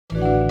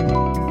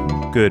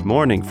Good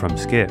morning from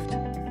Skift.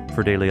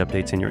 For daily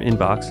updates in your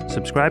inbox,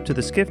 subscribe to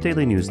the Skift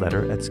Daily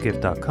newsletter at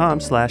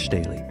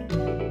skift.com/daily.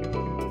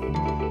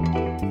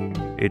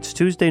 It's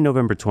Tuesday,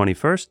 November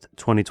 21st,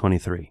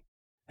 2023.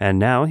 And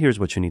now here's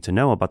what you need to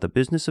know about the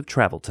business of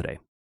travel today.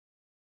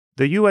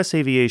 The U.S.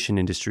 aviation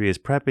industry is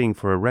prepping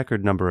for a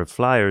record number of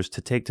flyers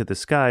to take to the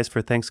skies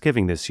for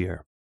Thanksgiving this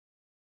year.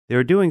 They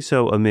are doing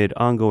so amid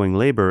ongoing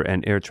labor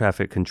and air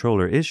traffic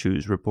controller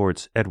issues,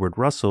 reports Edward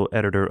Russell,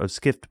 editor of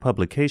Skift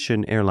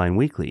publication Airline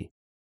Weekly.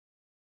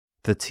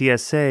 The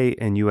TSA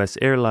and U.S.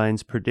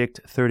 Airlines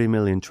predict 30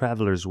 million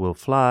travelers will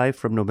fly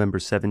from November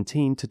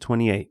 17 to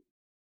 28.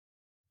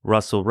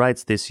 Russell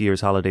writes this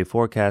year's holiday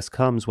forecast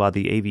comes while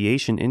the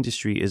aviation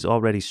industry is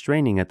already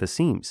straining at the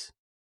seams.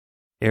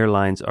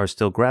 Airlines are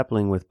still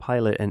grappling with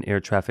pilot and air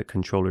traffic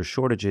controller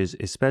shortages,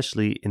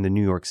 especially in the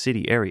New York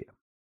City area.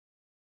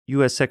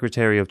 U.S.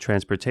 Secretary of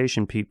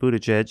Transportation Pete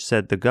Buttigieg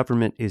said the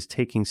government is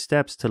taking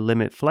steps to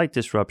limit flight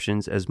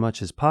disruptions as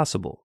much as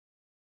possible.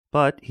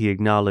 But he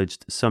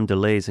acknowledged some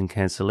delays and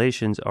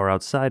cancellations are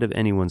outside of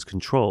anyone's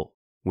control,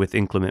 with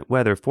inclement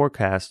weather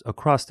forecast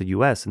across the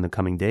U.S. in the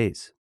coming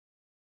days.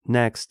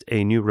 Next,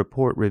 a new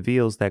report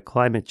reveals that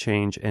climate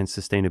change and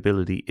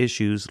sustainability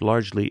issues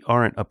largely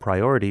aren't a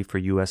priority for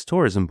U.S.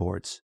 tourism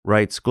boards,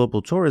 writes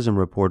global tourism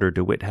reporter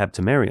DeWitt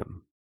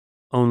Habtemariam.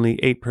 Only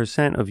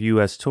 8% of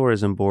U.S.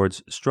 tourism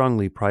boards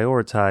strongly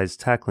prioritize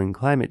tackling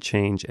climate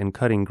change and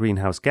cutting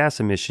greenhouse gas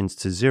emissions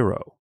to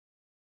zero.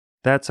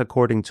 That's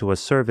according to a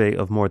survey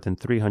of more than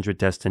 300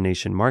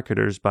 destination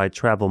marketers by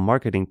travel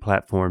marketing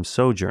platform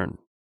Sojourn.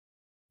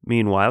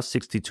 Meanwhile,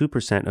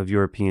 62% of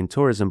European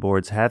tourism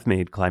boards have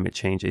made climate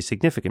change a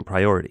significant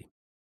priority.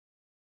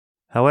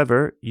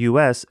 However,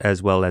 U.S.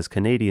 as well as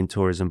Canadian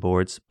tourism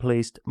boards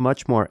placed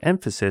much more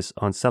emphasis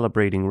on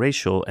celebrating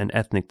racial and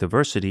ethnic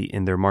diversity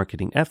in their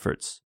marketing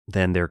efforts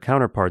than their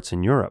counterparts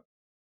in Europe.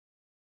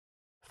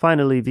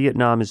 Finally,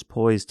 Vietnam is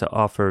poised to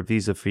offer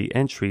visa-free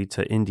entry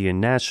to Indian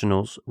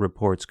nationals,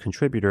 reports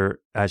contributor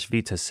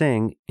Ashvita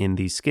Singh in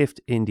the Skift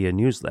India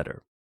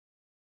newsletter.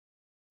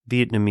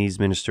 Vietnamese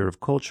Minister of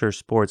Culture,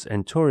 Sports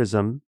and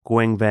Tourism,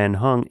 Nguyen Van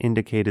Hung,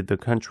 indicated the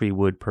country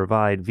would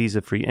provide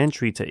visa-free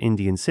entry to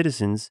Indian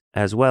citizens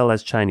as well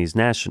as Chinese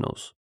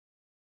nationals.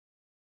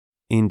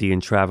 Indian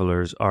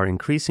travelers are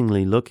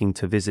increasingly looking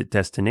to visit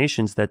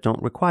destinations that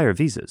don't require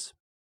visas.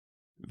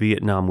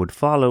 Vietnam would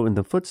follow in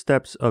the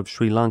footsteps of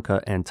Sri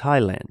Lanka and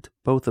Thailand,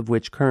 both of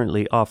which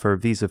currently offer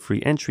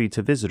visa-free entry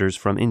to visitors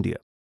from India.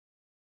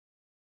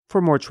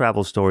 For more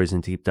travel stories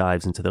and deep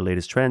dives into the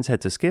latest trends, head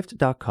to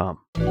skift.com.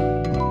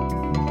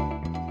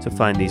 To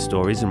find these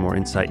stories and more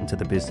insight into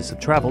the business of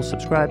travel,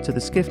 subscribe to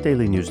the Skift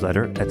Daily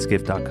newsletter at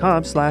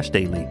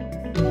skift.com/daily.